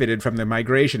benefited from the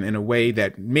migration in a way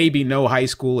that maybe no high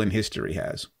school in history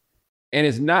has. And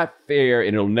it's not fair,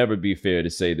 and it'll never be fair to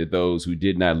say that those who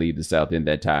did not leave the South in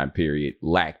that time period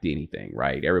lacked anything,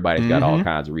 right? Everybody's got all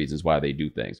kinds of reasons why they do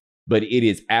things. But it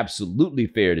is absolutely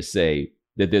fair to say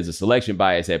that there's a selection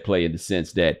bias at play in the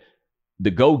sense that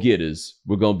the go-getters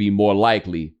were going to be more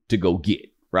likely to go get,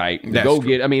 right? The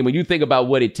go-get. I mean, when you think about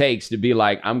what it takes to be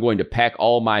like, I'm going to pack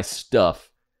all my stuff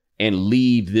and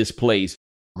leave this place.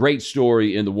 Great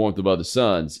story in The Warmth of Other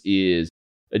Suns is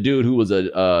a dude who was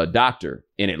a doctor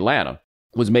in Atlanta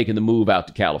was making the move out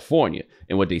to California.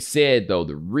 And what they said, though,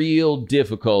 the real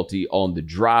difficulty on the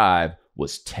drive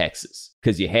was Texas,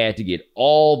 because you had to get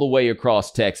all the way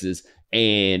across Texas.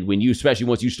 And when you, especially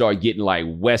once you start getting like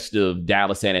west of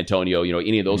Dallas, San Antonio, you know,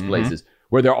 any of those places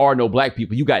where there are no black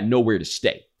people, you got nowhere to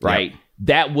stay, right? Yep.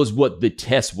 That was what the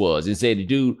test was. And said the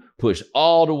dude pushed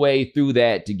all the way through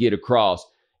that to get across.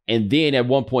 And then at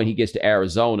one point he gets to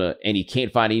Arizona and he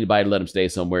can't find anybody to let him stay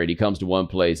somewhere. And he comes to one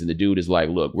place and the dude is like,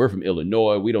 look, we're from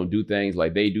Illinois. We don't do things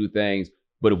like they do things.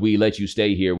 But if we let you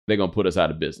stay here, they're going to put us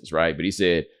out of business, right? But he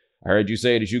said, I heard you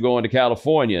say that you're going to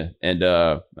California. And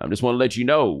I just want to let you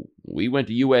know, we went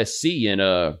to USC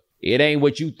and it ain't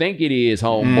what you think it is,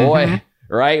 homeboy.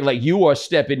 Right? Like you are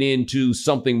stepping into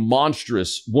something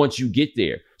monstrous once you get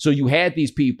there. So you had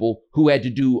these people who had to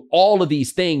do all of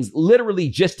these things literally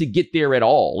just to get there at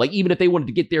all. Like even if they wanted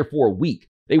to get there for a week,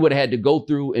 they would have had to go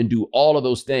through and do all of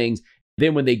those things.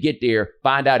 Then when they get there,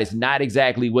 find out it's not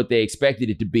exactly what they expected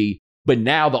it to be. But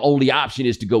now the only option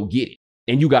is to go get it.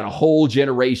 And you got a whole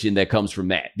generation that comes from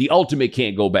that. The ultimate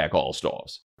can't go back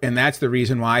all-stars. And that's the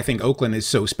reason why I think Oakland is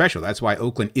so special. That's why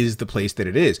Oakland is the place that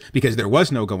it is, because there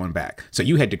was no going back. So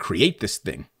you had to create this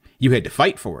thing. You had to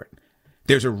fight for it.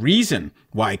 There's a reason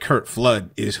why Curt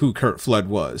Flood is who Curt Flood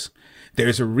was.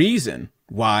 There's a reason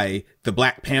why the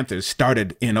Black Panthers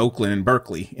started in Oakland and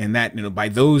Berkeley, and that, by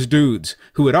those dudes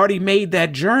who had already made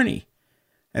that journey.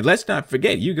 And let's not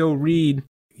forget, you go read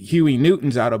Huey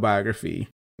Newton's autobiography,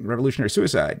 Revolutionary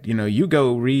Suicide. You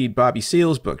go read Bobby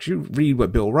Seale's books. You read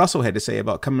what Bill Russell had to say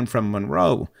about coming from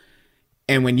Monroe.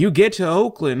 And when you get to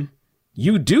Oakland,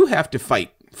 you do have to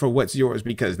fight for what's yours,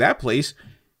 because that place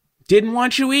didn't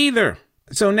want you either.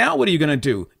 So now what are you going to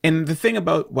do? And the thing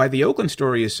about why the Oakland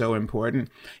story is so important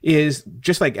is,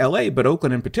 just like LA, but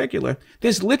Oakland in particular,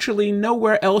 there's literally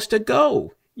nowhere else to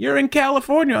go. You're in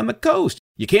California on the coast.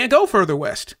 You can't go further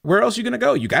west. Where else are you going to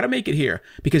go? You got to make it here.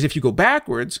 Because if you go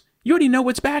backwards, you already know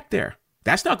what's back there.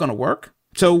 That's not going to work.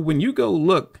 So when you go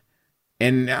look,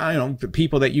 and the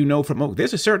people that from Oakland,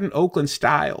 there's a certain Oakland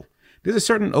style. There's a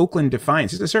certain Oakland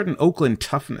defiance. There's a certain Oakland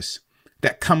toughness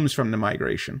that comes from the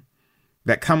migration,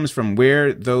 that comes from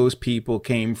where those people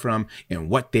came from and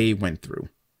what they went through.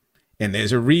 And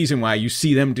there's a reason why you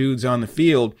see them dudes on the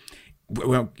field.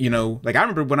 Well, like I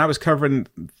remember when I was covering,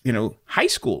 high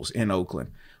schools in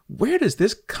Oakland. Where does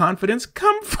this confidence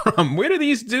come from? Where do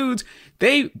these dudes,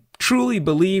 they truly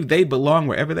believe they belong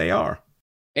wherever they are?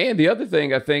 And the other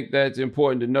thing I think that's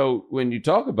important to note when you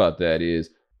talk about that is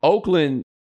Oakland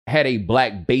had a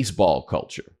Black baseball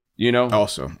culture.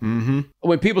 Also,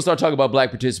 when people start talking about Black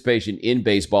participation in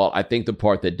baseball, I think the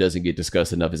part that doesn't get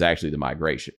discussed enough is actually the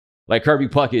migration. Like Kirby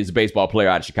Puckett is a baseball player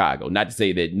out of Chicago. Not to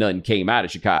say that none came out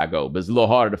of Chicago, but it's a little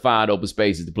harder to find open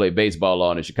spaces to play baseball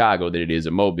on in Chicago than it is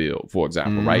in Mobile, for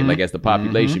example, right? Like as the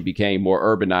population became more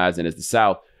urbanized and as the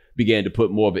South began to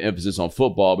put more of an emphasis on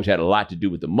football, which had a lot to do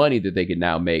with the money that they could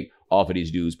now make off of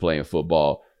these dudes playing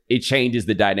football, it changes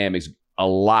the dynamics a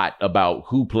lot about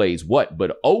who plays what.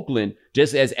 But Oakland,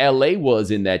 just as LA was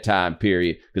in that time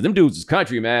period, because them dudes was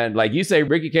country, man. Like you say,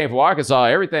 Rickey came from Arkansas.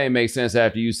 Everything makes sense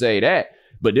after you say that.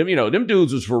 But them, them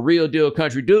dudes was for real deal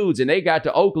country dudes. And they got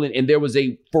to Oakland and there was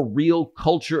a for real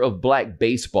culture of Black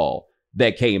baseball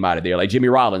that came out of there. Like Jimmy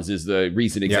Rollins is the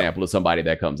recent example of somebody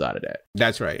that comes out of that.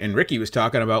 That's right. And Rickey was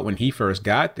talking about when he first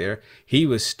got there, he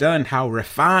was stunned how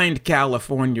refined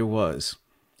California was.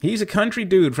 He's a country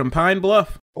dude from Pine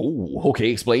Bluff. Oh,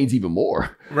 okay. Explains even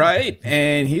more. Right.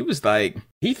 And he was like,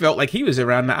 he felt like he was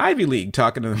around the Ivy League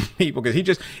talking to the people because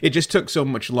it just took so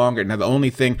much longer. Now, the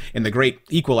only thing and the great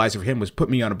equalizer for him was put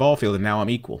me on a ball field and now I'm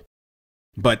equal.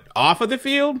 But off of the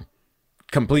field,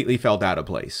 completely felt out of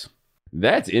place.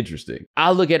 That's interesting.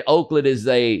 I look at Oakland as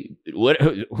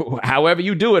however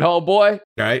you do it, homeboy.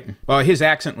 Right. Well, his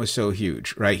accent was so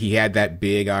huge, right? He had that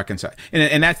big Arkansas.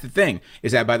 And that's the thing,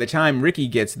 is that by the time Rickey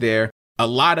gets there, a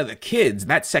lot of the kids,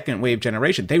 that second wave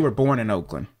generation, they were born in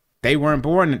Oakland. They weren't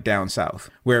born down south.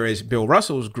 Whereas Bill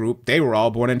Russell's group, they were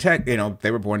all born in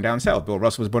they were born down south. Bill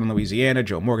Russell was born in Louisiana.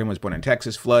 Joe Morgan was born in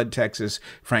Texas. Flood, Texas.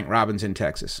 Frank Robbins in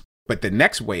Texas. But the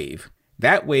next wave,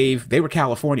 that wave, they were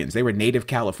Californians. They were native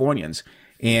Californians.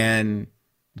 And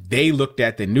they looked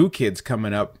at the new kids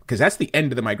coming up, because that's the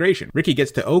end of the migration. Rickey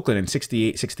gets to Oakland in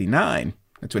 68, 69.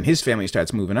 That's when his family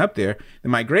starts moving up there. The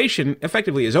migration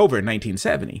effectively is over in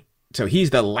 1970. So he's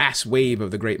the last wave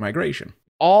of the Great Migration.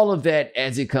 All of that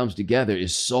as it comes together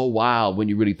is so wild when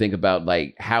you really think about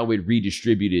like how it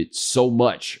redistributed so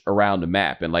much around the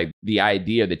map and like the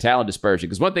idea of the talent dispersion.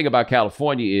 Because one thing about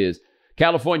California is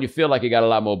California feel like it got a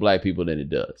lot more Black people than it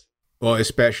does. Well,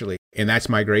 especially. And that's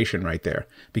migration right there.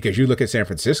 Because you look at San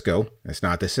Francisco, it's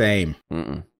not the same.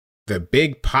 The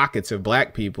big pockets of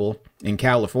Black people in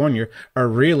California are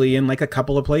really in like a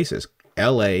couple of places.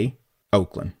 LA,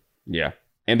 Oakland. Yeah.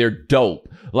 And they're dope.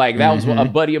 Like that was a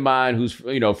buddy of mine who's,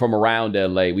 from around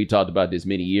LA. We talked about this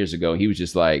many years ago. He was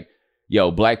just like,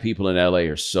 yo, Black people in LA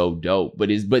are so dope. But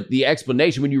the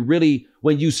explanation,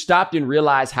 when you stopped and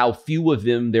realized how few of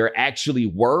them there actually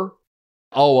were.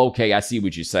 Oh, okay. I see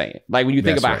what you're saying. Like when you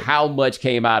think about how much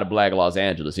came out of Black Los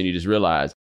Angeles and you just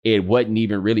realize it wasn't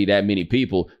even really that many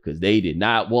people because they did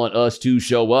not want us to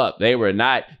show up. They were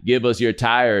not give us your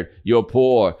tired, your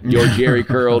poor, your Jerry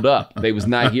curled up. They was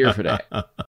not here for that.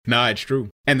 No, it's true.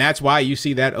 And that's why you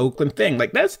see that Oakland thing.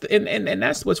 Like and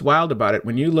that's what's wild about it.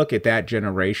 When you look at that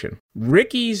generation,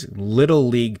 Rickey's little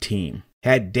league team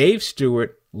had Dave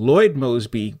Stewart, Lloyd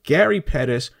Mosby, Gary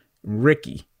Pettis,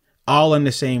 Rickey, all on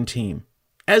the same team.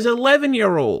 As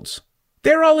 11-year-olds,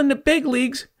 they're all in the big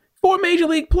leagues, 4 major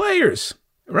league players.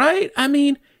 Right? I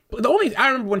mean, I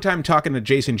remember one time talking to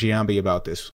Jason Giambi about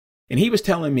this, and he was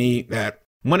telling me that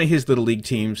one of his little league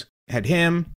teams had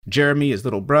him, Jeremy, his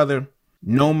little brother,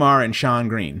 Nomar, and Sean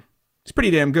Green. It's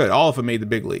pretty damn good. All of them made the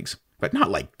big leagues, but not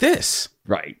like this.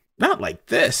 Right. Not like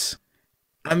this.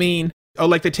 I mean, Oh,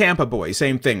 like the Tampa Boys,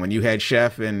 same thing. When you had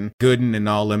Chef and Gooden and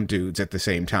all them dudes at the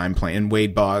same time playing,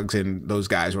 Wade Boggs and those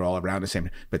guys were all around the same.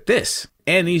 But this,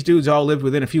 and these dudes all lived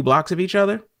within a few blocks of each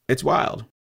other. It's wild.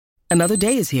 Another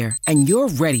day is here, and you're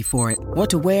ready for it. What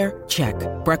to wear? Check.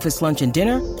 Breakfast, lunch, and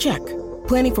dinner? Check.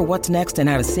 Planning for what's next and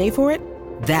how to save for it?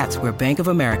 That's where Bank of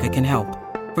America can help.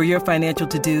 For your financial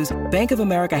to-dos, Bank of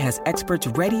America has experts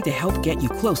ready to help get you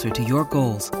closer to your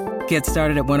goals. Get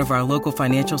started at one of our local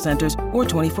financial centers or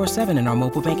 24/7 in our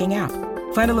mobile banking app.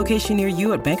 Find a location near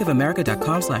you at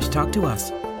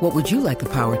bankofamerica.com/talktous. What would you like the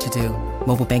power to do?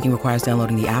 Mobile banking requires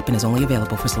downloading the app and is only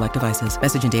available for select devices.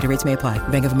 Message and data rates may apply.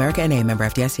 Bank of America N.A., member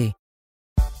FDIC.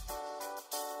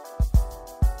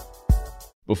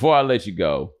 Before I let you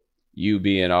go, you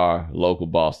being our local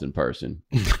Boston person,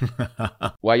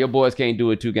 why your boys can't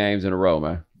do it 2 games in a row,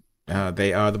 man?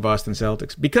 They are the Boston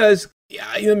Celtics. Because,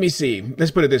 let me see.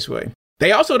 Let's put it this way.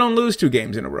 They also don't lose 2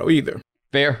 games in a row either.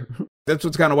 Fair. That's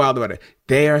what's kind of wild about it.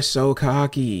 They are so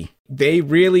cocky. They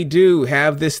really do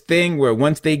have this thing where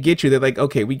once they get you, they're like,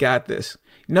 okay, we got this.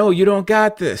 No, you don't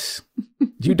got this.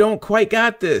 You don't quite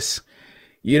got this.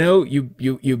 You know,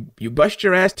 you bust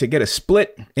your ass to get a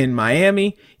split in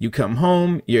Miami. You come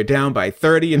home, you're down by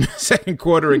 30 in the second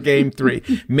quarter of game 3.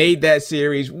 Made that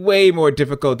series way more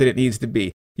difficult than it needs to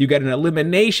be. You got an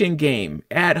elimination game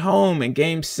at home in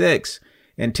game 6.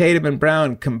 And Tatum and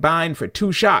Brown combined for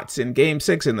 2 shots in game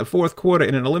 6 in the fourth quarter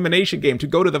in an elimination game to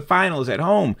go to the finals at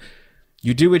home.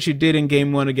 You do what you did in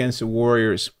game 1 against the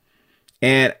Warriors.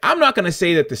 And I'm not going to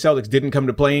say that the Celtics didn't come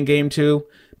to play in game 2,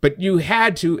 but you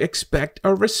had to expect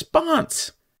a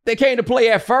response. They came to play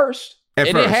at first.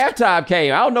 Then halftime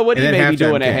came. I don't know what he may be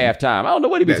doing at halftime. I don't know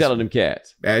what he be telling them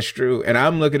cats. That's true. And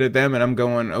I'm looking at them and I'm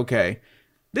going, okay,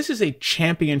 this is a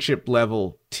championship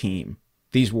level team,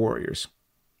 these Warriors,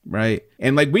 right?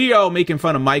 And like we all making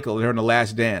fun of Michael during The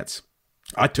Last Dance.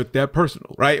 I took that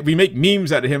personal, right? We make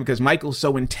memes out of him because Michael's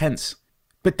so intense.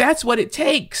 But that's what it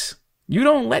takes.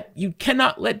 You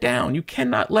cannot let down. You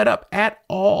cannot let up at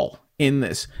all in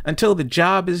this until the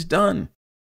job is done.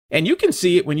 And you can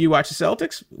see it when you watch the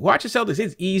Celtics. Watch the Celtics.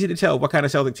 It's easy to tell what kind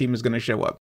of Celtic team is going to show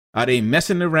up. Are they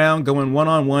messing around, going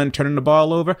one-on-one, turning the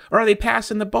ball over? Or are they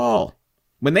passing the ball?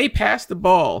 When they pass the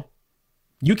ball,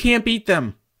 you can't beat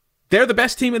them. They're the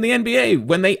best team in the NBA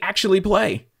when they actually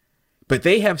play. But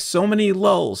they have so many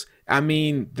lulls. I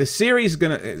mean, the series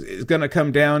is gonna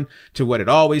come down to what it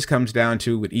always comes down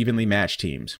to with evenly matched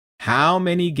teams. How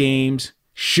many games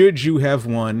should you have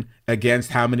won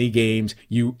against how many games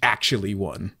you actually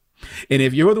won? And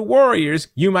if you're the Warriors,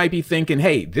 you might be thinking,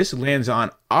 hey, this lands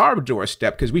on our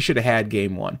doorstep because we should have had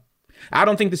game 1. I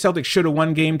don't think the Celtics should have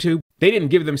won game 2. They didn't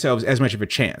give themselves as much of a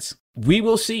chance. We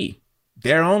will see.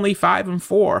 They're only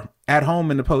 5-4 at home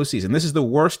in the postseason. This is the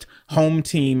worst home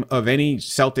team of any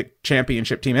Celtic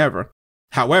championship team ever.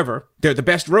 However, they're the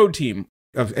best road team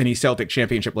of any Celtic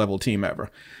championship level team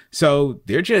ever. So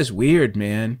they're just weird,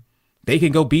 man. They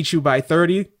can go beat you by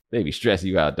 30. They be stressing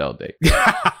you out, don't they?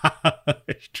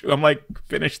 It's true. I'm like,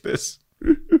 finish this.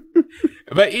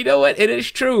 But you know what? It is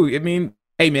true. I mean,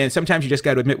 hey, man, sometimes you just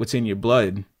got to admit what's in your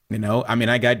blood. You know, I mean,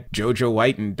 I got JoJo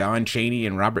White and Don Chaney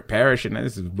and Robert Parrish, and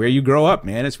this is where you grow up,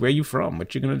 man. It's where you from.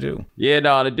 What you gonna do? Yeah,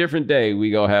 no, on a different day,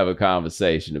 we gonna have a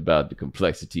conversation about the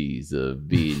complexities of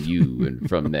being you and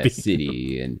from that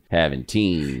city and having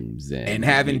teams. And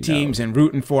having teams and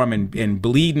rooting for them and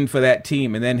bleeding for that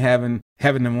team and then having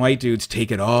them white dudes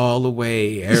take it all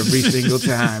away every single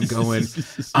time going,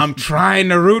 I'm trying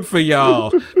to root for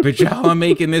y'all, but y'all are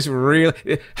making this real.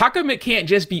 How come it can't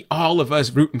just be all of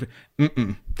us rooting?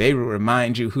 They will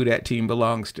remind you who that team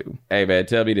belongs to. Hey, man,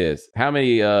 tell me this. How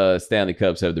many Stanley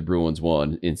Cups have the Bruins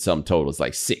won in sum total? It's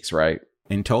like 6, right?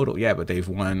 In total, yeah, but they've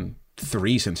won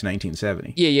 3 since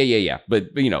 1970. Yeah. But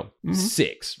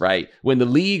 6, right? When the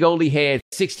league only had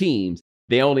 6 teams,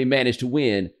 they only managed to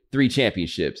win 3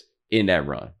 championships in that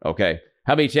run, okay?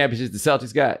 How many championships the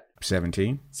Celtics got?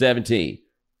 17. 17.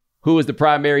 Who is the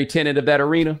primary tenant of that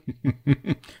arena?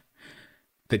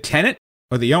 The tenant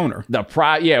or the owner? I'm about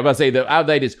to say, I'll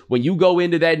say this. When you go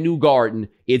into that new garden,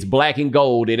 it's black and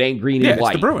gold. It ain't green and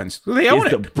white. It's the Bruins. They own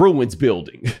it. It's the Bruins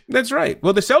building. That's right.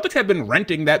 Well, the Celtics have been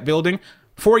renting that building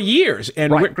for years.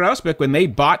 And Rick Grausbeck, when they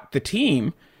bought the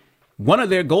team, one of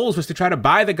their goals was to try to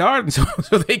buy the garden so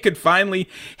they could finally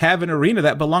have an arena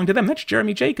that belonged to them. That's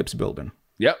Jeremy Jacobs' building.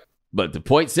 Yep. But the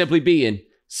point simply being,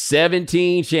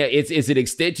 17 it's an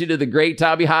extension of the great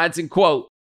Tommy Heinsohn quote,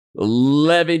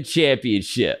 11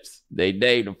 championships. They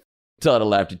named a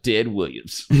tunnel after Ted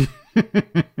Williams.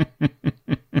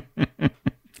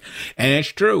 And it's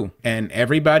true. And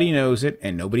everybody knows it,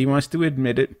 and nobody wants to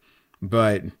admit it.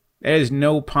 But there's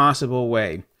no possible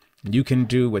way you can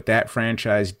do what that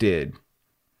franchise did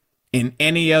in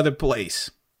any other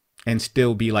place and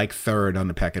still be like third on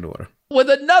the pecking order. With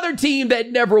another team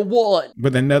that never won.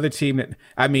 With another team that,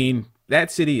 I mean,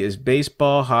 that city is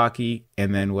baseball, hockey,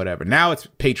 and then whatever. Now it's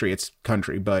Patriots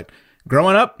country, but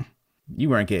growing up, you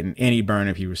weren't getting any burn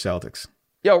if you were Celtics.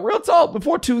 Yo, real talk,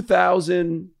 before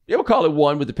 2000, we'll call it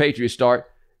one with the Patriots start,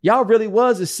 y'all really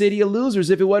was a city of losers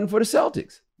if it wasn't for the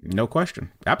Celtics. No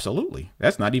question. Absolutely.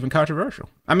 That's not even controversial.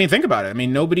 I mean, think about it. I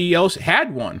mean, nobody else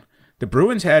had one. The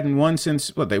Bruins hadn't won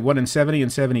since, they won in 70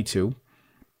 and 72.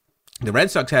 The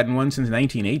Red Sox hadn't won since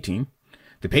 1918.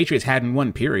 The Patriots hadn't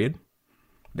won, period.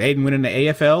 They didn't win in the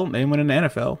AFL. They didn't win in the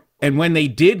NFL. And when they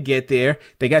did get there,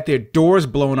 they got their doors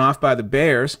blown off by the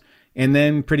Bears and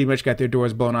then pretty much got their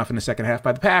doors blown off in the second half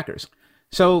by the Packers.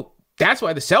 So that's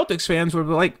why the Celtics fans were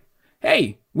like,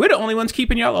 hey, we're the only ones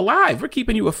keeping y'all alive. We're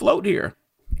keeping you afloat here.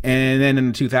 And then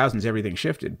in the 2000s, everything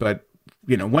shifted. But,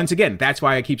 once again, that's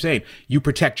why I keep saying you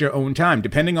protect your own time.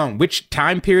 Depending on which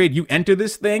time period you enter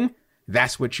this thing,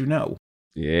 that's what you know.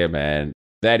 Yeah, man.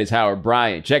 That is Howard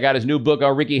Bryant. Check out his new book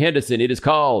on Rickey Henderson. It is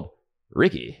called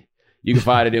Rickey. You can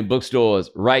find it in bookstores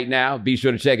right now. Be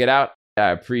sure to check it out. I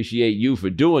appreciate you for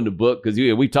doing the book because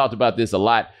we've talked about this a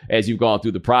lot as you've gone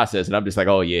through the process. And I'm just like,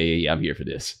 oh, yeah, I'm here for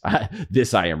this.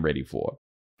 This I am ready for.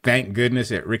 Thank goodness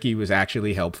that Rickey was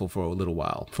actually helpful for a little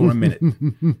while, for a minute.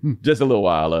 Just a little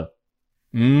while,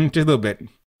 just a little bit.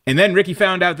 And then Rickey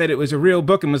found out that it was a real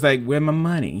book and was like, where's my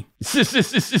money?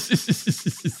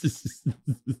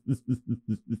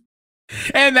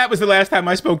 And that was the last time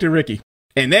I spoke to Rickey.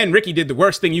 And then Rickey did the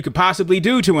worst thing you could possibly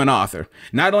do to an author.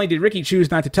 Not only did Rickey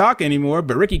choose not to talk anymore,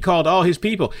 but Rickey called all his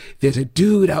people. There's a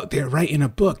dude out there writing a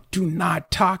book. Do not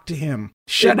talk to him.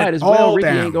 Shut it all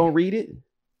down. Rickey ain't gonna read it.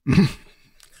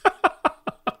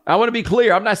 I want to be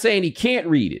clear. I'm not saying he can't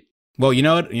read it. Well, you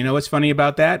know what's funny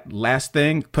about that? Last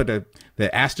thing, put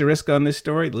the asterisk on this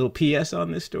story, the little PS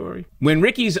on this story. When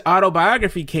Rickey's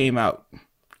autobiography came out,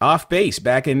 Off Base,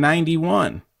 back in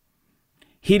 91,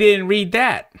 he didn't read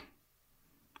that.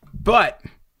 But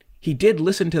he did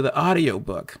listen to the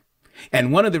audiobook.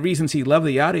 And one of the reasons he loved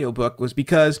the audiobook was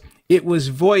because it was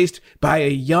voiced by a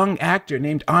young actor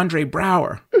named Andre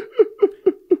Braugher,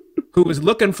 who was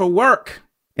looking for work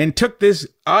and took this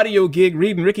audio gig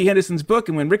reading Rickey Henderson's book.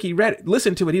 And when Rickey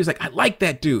listened to it, he was like, I like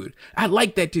that dude. I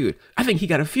think he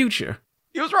got a future.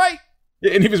 He was right.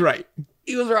 And he was right.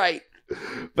 He was right.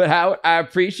 But Howard, I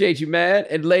appreciate you, man.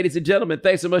 And ladies and gentlemen,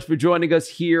 thanks so much for joining us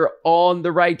here on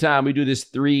The Right Time. We do this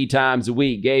 3 times a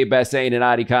week. Gabe Bassain and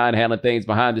Adi Khan handling things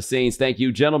behind the scenes. Thank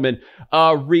you, gentlemen.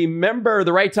 Remember,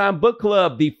 The Right Time Book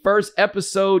Club. The first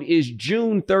episode is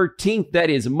June 13th. That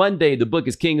is Monday. The book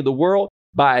is King of the World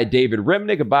by David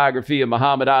Remnick, a biography of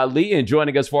Muhammad Ali. And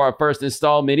joining us for our first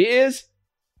installment is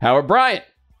Howard Bryant.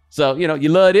 So, you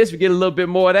love this. We get a little bit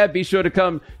more of that. Be sure to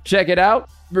come check it out.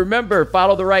 Remember,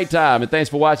 follow The Right Time. And thanks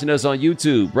for watching us on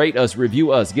YouTube. Rate us,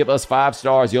 review us, give us 5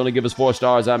 stars. You only give us 4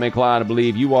 stars, I'm inclined to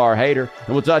believe you are a hater.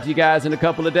 And we'll talk to you guys in a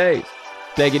couple of days.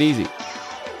 Take it easy.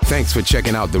 Thanks for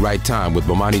checking out The Right Time with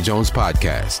Bomani Jones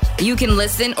podcast. You can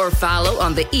listen or follow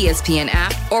on the ESPN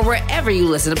app or wherever you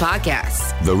listen to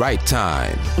podcasts. The Right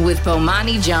Time with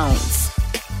Bomani Jones.